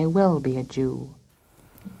think I may well be a Jew.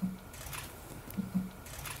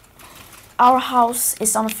 Our house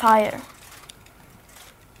is on fire.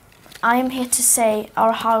 I am here to say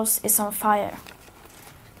our house is on fire.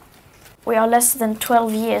 We are less than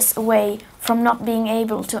 12 years away from not being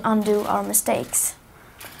able to undo our mistakes.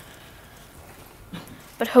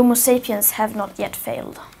 But Homo sapiens have not yet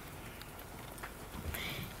failed.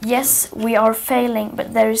 Yes, we are failing,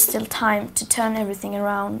 but there is still time to turn everything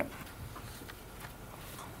around.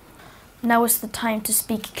 Now is the time to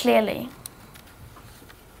speak clearly.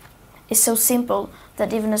 It's so simple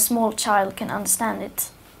that even a small child can understand it.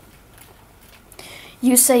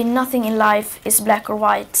 You say nothing in life is black or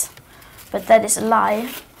white, But that is a lie,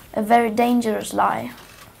 a very dangerous lie.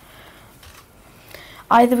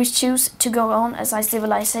 Either we choose to go on as a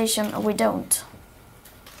civilization or we don't.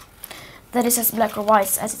 That is as black or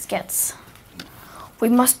white as it gets. We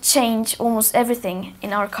must change almost everything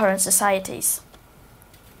in our current societies.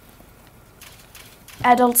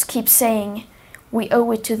 Adults keep saying we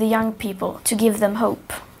owe it to the young people to give them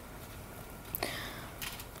hope.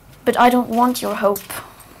 But I don't want your hope.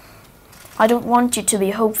 I don't want you to be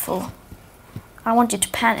hopeful. I want you to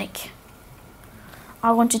panic.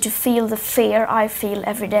 I want you to feel the fear I feel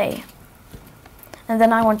every day. And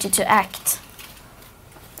then I want you to act.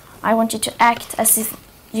 I want you to act as if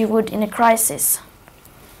you would in a crisis.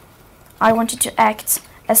 I want you to act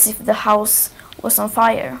as if the house was on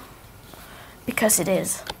fire. Because it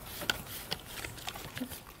is.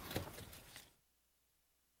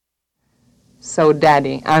 So,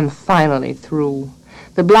 Daddy, I'm finally through.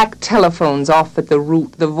 The black telephone's off at the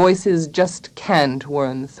root. The voices just can't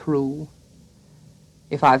worm through.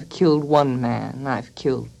 If I've killed one man, I've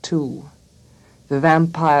killed two. The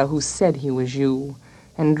vampire who said he was you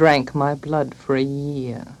and drank my blood for a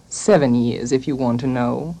year. 7 years, if you want to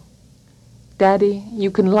know. Daddy,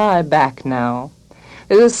 you can lie back now.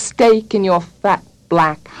 There's a stake in your fat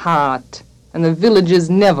black heart, and the villagers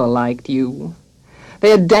never liked you.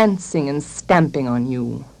 They are dancing and stamping on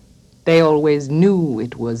you. They always knew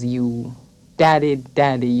it was you. Daddy,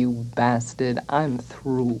 Daddy, you bastard, I'm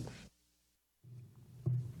through.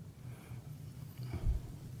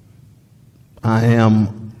 I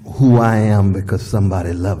am who I am because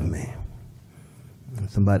somebody loved me.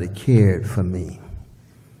 Somebody cared for me.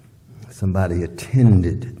 Somebody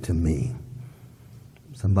attended to me.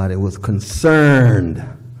 Somebody was concerned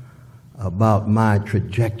about my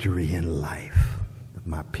trajectory in life,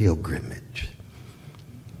 my pilgrimage.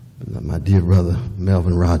 My dear brother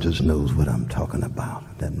Melvin Rogers knows what I'm talking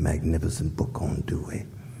about, that magnificent book on Dewey.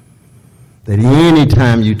 That any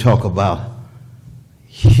time you talk about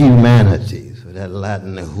humanities, or that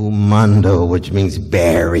Latin humando, which means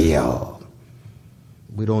burial,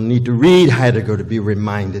 we don't need to read Heidegger to be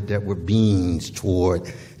reminded that we're beings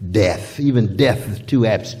toward death. Even death is too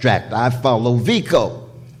abstract. I follow Vico.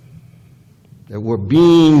 That we're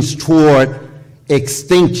beings toward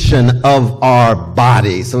extinction of our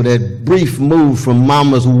body. So that brief move from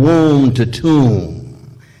mama's womb to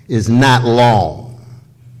tomb is not long.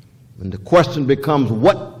 And the question becomes,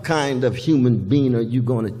 what kind of human being are you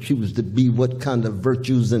going to choose to be? What kind of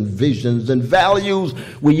virtues and visions and values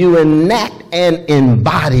will you enact and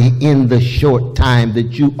embody in the short time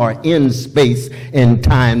that you are in space and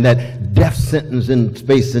time, that death sentence in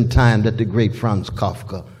space and time that the great Franz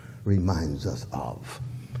Kafka reminds us of?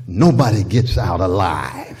 Nobody gets out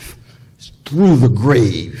alive. It's through the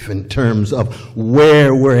grave in terms of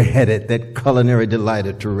where we're headed, that culinary delight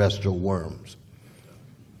of terrestrial worms.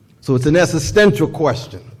 So it's an existential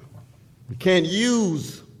question. We can't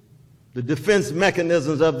use the defense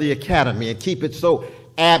mechanisms of the academy and keep it so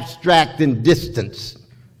abstract and distant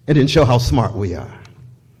and then show how smart we are.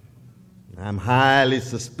 I'm highly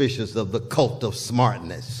suspicious of the cult of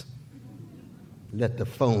smartness. Let the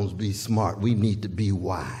phones be smart. We need to be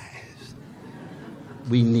wise.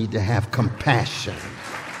 We need to have compassion.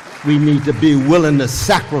 We need to be willing to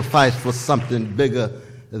sacrifice for something bigger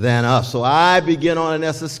than us. So I begin on an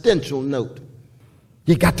existential note.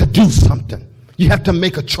 You got to do something. You have to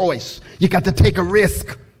make a choice. You got to take a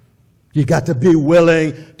risk. You got to be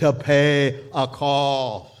willing to pay a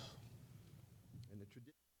cost.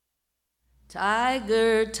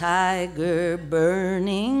 Tiger, tiger,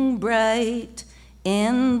 burning bright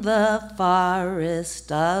in the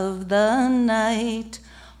forest of the night,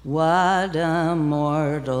 what a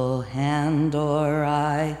mortal hand or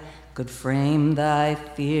eye could frame thy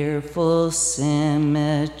fearful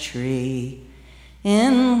symmetry?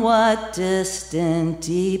 In what distant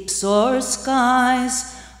deeps or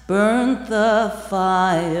skies burnt the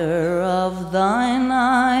fire of thine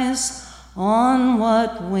eyes? On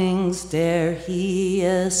what wings dare he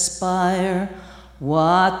aspire?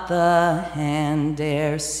 What the hand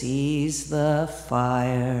dare seize the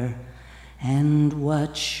fire? And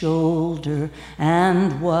what shoulder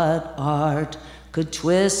and what art could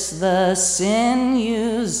twist the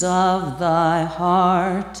sinews of thy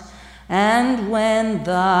heart? And when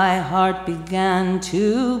thy heart began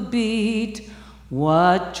to beat,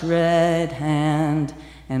 what dread hand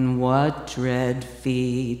and what dread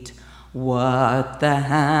feet? What the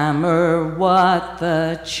hammer, what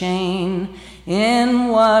the chain? In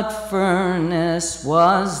what furnace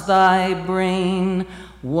was thy brain?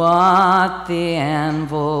 What the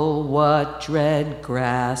anvil, what dread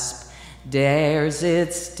grasp dares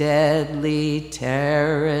its deadly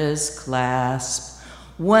terror's clasp.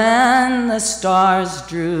 When the stars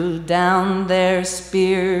drew down their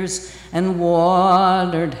spears and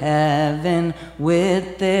watered heaven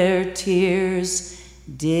with their tears,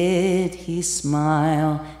 did he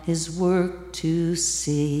smile his work to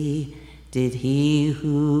see? Did he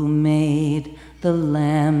who made the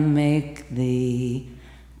lamb make thee?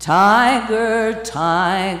 Tiger,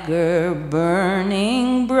 tiger,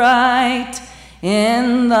 burning bright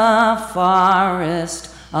in the forest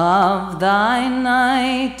of thy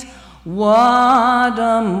night, what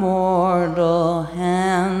a mortal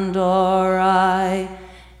hand or eye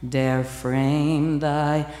dare frame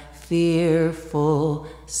thy fearful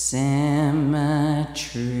symmetry?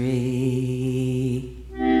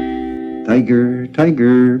 Tiger,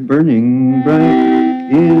 tiger, burning bright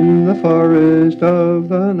in the forest of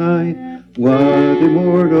the night, what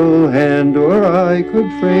immortal hand or eye could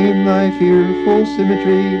frame thy fearful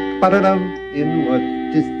symmetry? Ba-da-dum, in what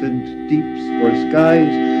distant deeps or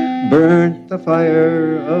skies burnt the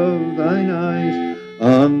fire of thine eyes?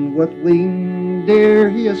 On what wing dare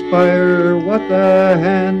he aspire? What the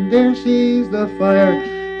hand dare seize the fire?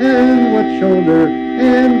 And what shoulder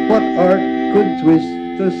and what art could twist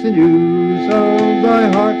the sinews of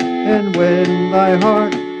thy heart? And when thy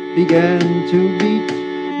heart began to beat,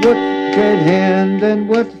 what dread hand and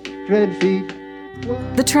what dread feet?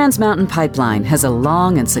 The Trans Mountain Pipeline has a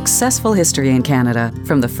long and successful history in Canada,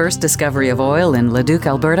 from the first discovery of oil in Leduc,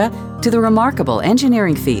 Alberta, to the remarkable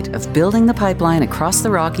engineering feat of building the pipeline across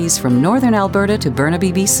the Rockies from northern Alberta to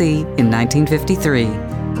Burnaby, BC in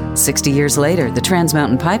 1953. 60 years later, the Trans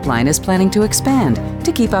Mountain Pipeline is planning to expand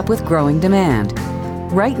to keep up with growing demand.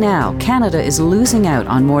 Right now, Canada is losing out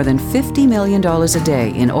on more than $50 million a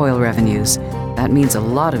day in oil revenues. That means a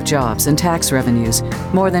lot of jobs and tax revenues,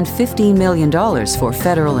 more than $15 million for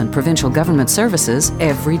federal and provincial government services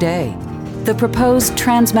every day. The proposed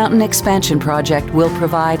Trans Mountain Expansion Project will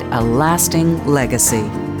provide a lasting legacy.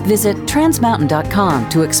 Visit transmountain.com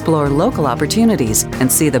to explore local opportunities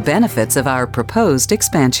and see the benefits of our proposed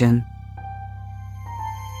expansion.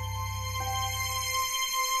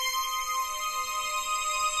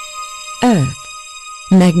 Earth.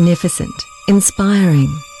 Magnificent, inspiring,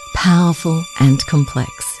 powerful and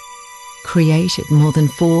complex. Created more than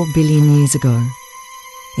 4 billion years ago.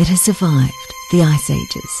 It has survived the Ice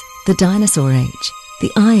Ages, the Dinosaur Age,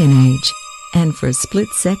 the Iron Age, and for a split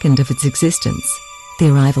second of its existence, the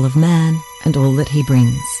arrival of man and all that he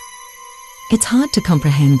brings. It's hard to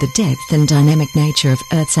comprehend the depth and dynamic nature of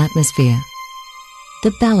Earth's atmosphere.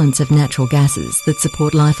 The balance of natural gases that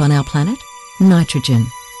support life on our planet: nitrogen,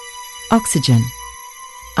 oxygen,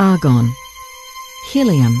 argon,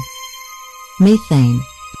 helium, methane,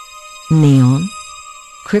 neon,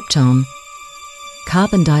 krypton,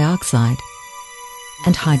 carbon dioxide,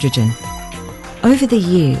 and hydrogen. Over the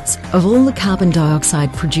years, of all the carbon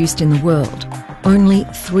dioxide produced in the world, only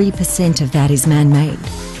 3% of that is man-made,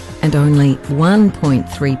 and only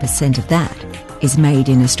 1.3% of that is made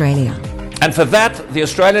in Australia. And for that, the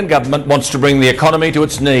Australian government wants to bring the economy to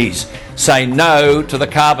its knees. Say no to the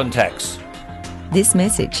carbon tax. This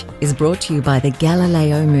message is brought to you by the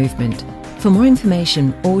Galileo Movement. For more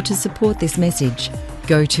information or to support this message,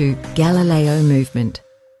 go to Galileo Movement.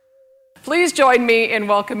 Please join me in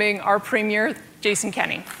welcoming our Premier, Jason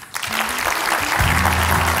Kenney.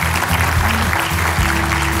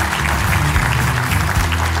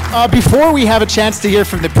 Before we have a chance to hear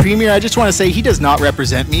from the Premier, I just want to say he does not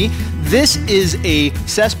represent me. This is a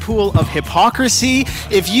cesspool of hypocrisy.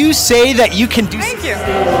 If you say that you can do... Thank you.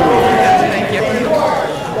 Thank you.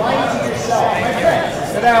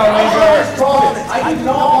 Sit down, I do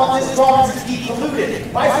not want this province to be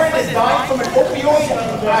polluted. My friend is dying from an opioid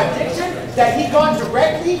addiction that he got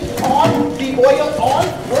directly on the oil,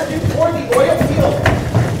 for the oil field.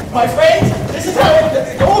 My friends, this is how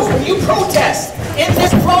it goes when you protest in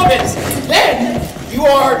this province. Then you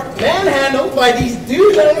are manhandled by these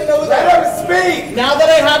dudes. I don't even know that. Let him speak. Now that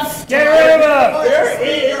I have... Get rid of him. There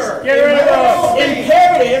is Get rid of him.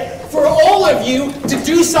 imperative for all of you to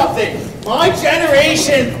do something. My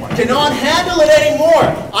generation cannot handle it anymore.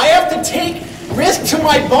 I have to take risk to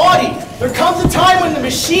my body. There comes a time when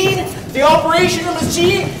the operation of the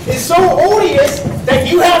machine is so odious that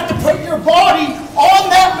you have to put your body on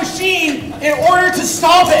that machine in order to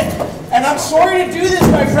stop it. And I'm sorry to do this,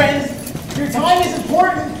 my friends. Your time is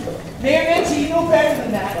important. Mayor Nenshi, you know better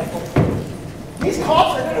than that. These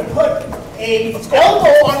cops are going to put an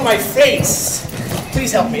elbow on my face.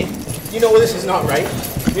 Please help me. You know this is not right.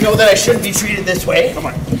 You know that I shouldn't be treated this way. Come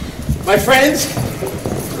on. My friends,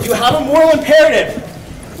 you have a moral imperative.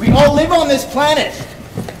 We all live on this planet.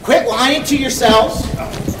 Quit lying to yourselves.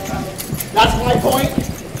 That's my point,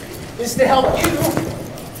 is to help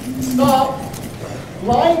you stop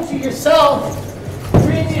lying to yourself.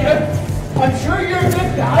 I'm sure you're a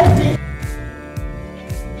good guy.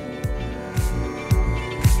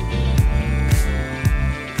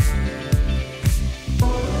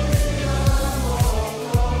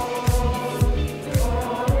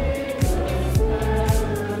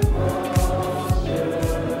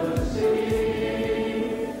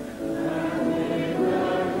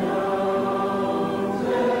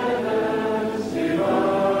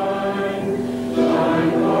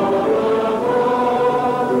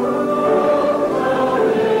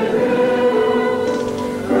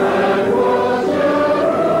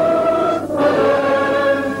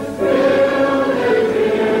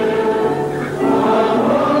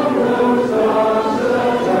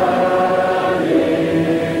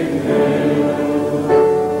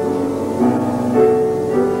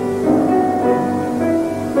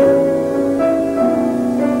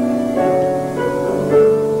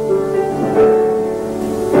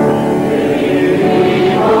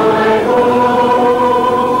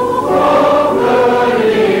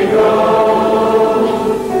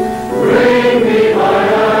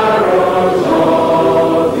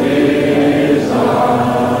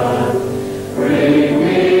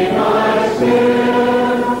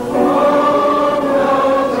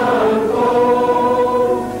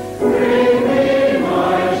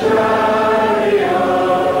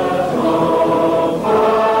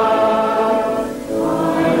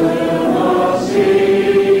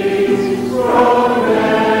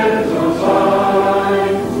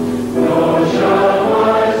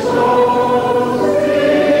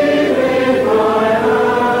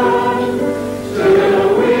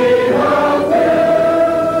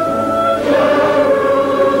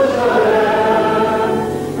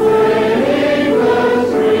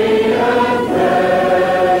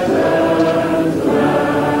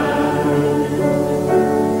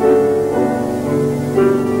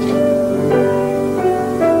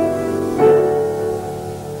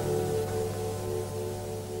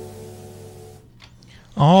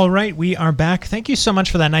 We are back. Thank you so much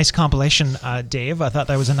for that nice compilation, Dave. I thought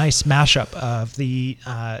that was a nice mashup of the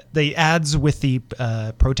ads with the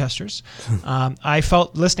protesters. I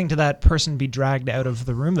felt listening to that person be dragged out of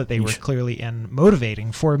the room that they were clearly in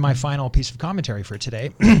motivating for my final piece of commentary for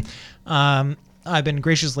today. I've been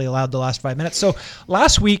graciously allowed the last 5 minutes. So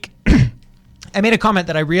last week, I made a comment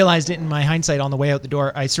that I realized in my hindsight on the way out the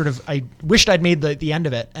door. I wished I'd made the end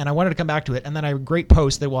of it, and I wanted to come back to it. And then I have a great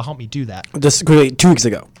post that will help me do that. Just quickly, 2 weeks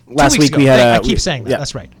ago. Last week we had. I keep saying that. Yeah.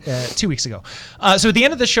 That's right. 2 weeks ago. So at the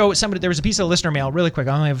end of the show, there was a piece of listener mail. Really quick.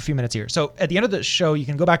 I only have a few minutes here. So at the end of the show, you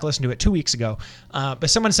can go back and listen to it 2 weeks ago. But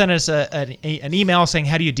someone sent us an email saying,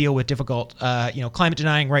 "How do you deal with difficult, climate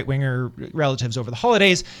denying right winger relatives over the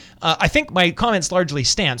holidays?" I think my comments largely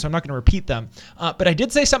stand, so I'm not going to repeat them. But I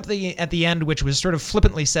did say something at the end, which was sort of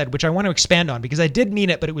flippantly said, which I want to expand on because I did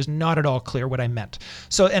mean it, but it was not at all clear what I meant.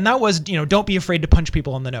 So, and that was, don't be afraid to punch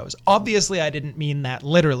people in the nose. Obviously, I didn't mean that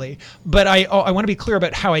literally, but I want to be clear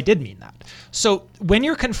about how I did mean that. So when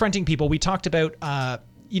you're confronting people, we talked about,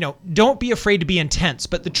 don't be afraid to be intense.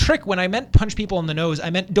 But the trick, when I meant punch people in the nose,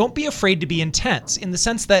 I meant don't be afraid to be intense in the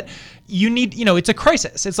sense that you need, it's a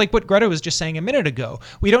crisis. It's like what Greta was just saying a minute ago.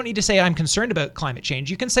 We don't need to say I'm concerned about climate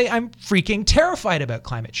change. You can say I'm freaking terrified about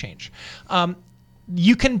climate change.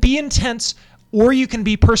 You can be intense or you can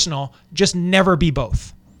be personal, just never be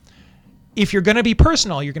both. If you're going to be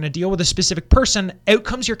personal, you're going to deal with a specific person, out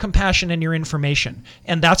comes your compassion and your information.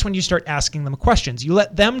 And that's when you start asking them questions. You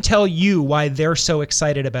let them tell you why they're so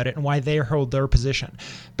excited about it and why they hold their position.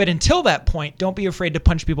 But until that point, don't be afraid to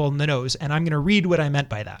punch people in the nose. And I'm going to read what I meant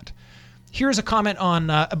by that. Here's a comment on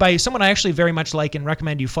by someone I actually very much like and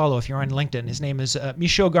recommend you follow if you're on LinkedIn. His name is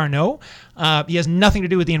Michaud Garneau. He has nothing to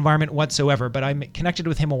do with the environment whatsoever, but I connected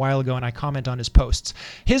with him a while ago and I comment on his posts.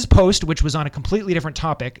 His post, which was on a completely different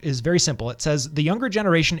topic, is very simple. It says, the younger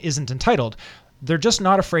generation isn't entitled. They're just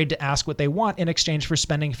not afraid to ask what they want in exchange for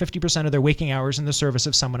spending 50% of their waking hours in the service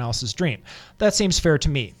of someone else's dream. That seems fair to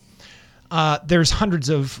me. There's hundreds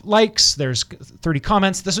of likes. There's 30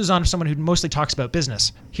 comments. This was on someone who mostly talks about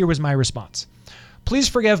business. Here was my response. Please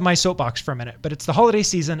forgive my soapbox for a minute, but it's the holiday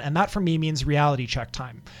season, and that for me means reality check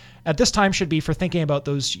time. At this time should be for thinking about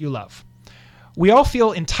those you love. We all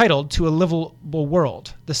feel entitled to a livable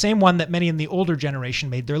world, the same one that many in the older generation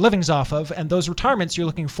made their livings off of, and those retirements you're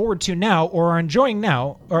looking forward to now or are enjoying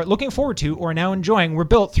now, or looking forward to or now enjoying were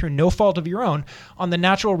built through no fault of your own on the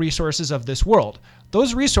natural resources of this world.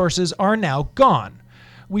 Those resources are now gone.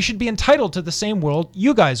 We should be entitled to the same world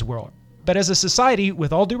you guys were. But as a society,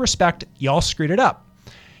 with all due respect, y'all screwed it up.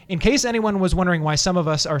 In case anyone was wondering why some of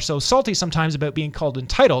us are so salty sometimes about being called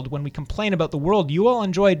entitled, when we complain about the world you all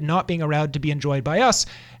enjoyed not being allowed to be enjoyed by us,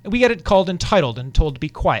 we get it called entitled and told to be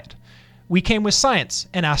quiet. We came with science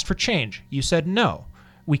and asked for change. You said no.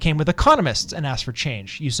 We came with economists and asked for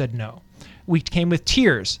change. You said no. We came with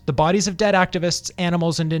tears, the bodies of dead activists,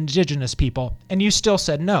 animals, and indigenous people, and you still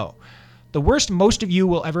said no. The worst most of you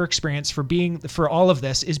will ever experience for all of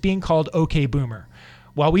this is being called OK Boomer,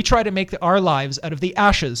 while we try to make our lives out of the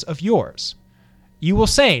ashes of yours. You will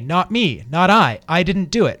say, not me, not I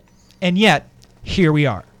didn't do it. And yet, here we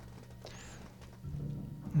are.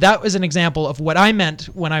 That was an example of what I meant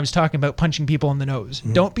when I was talking about punching people in the nose.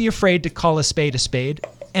 Mm-hmm. Don't be afraid to call a spade,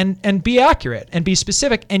 and be accurate and be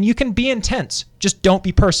specific, and you can be intense. Just don't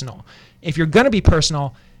be personal. If you're going to be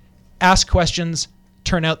personal, ask questions,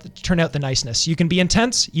 turn out the niceness. You can be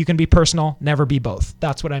intense, you can be personal, never be both.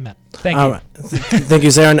 That's what I meant. Thank you. Thank you,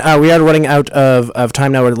 Zarin. We are running out of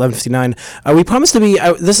time now at 11:59. We promised to be,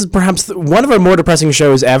 this is perhaps one of our more depressing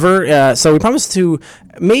shows ever, so we promised to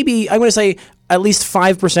maybe, I'm going to say, at least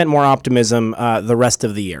 5% more optimism the rest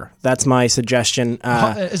of the year. That's my suggestion.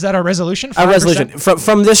 Is that our resolution? 5%? Our resolution.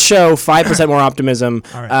 From this show, 5% more optimism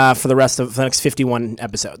right. for the next 51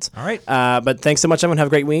 episodes. All right. But thanks so much, everyone. Have a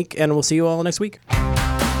great week, and we'll see you all next week.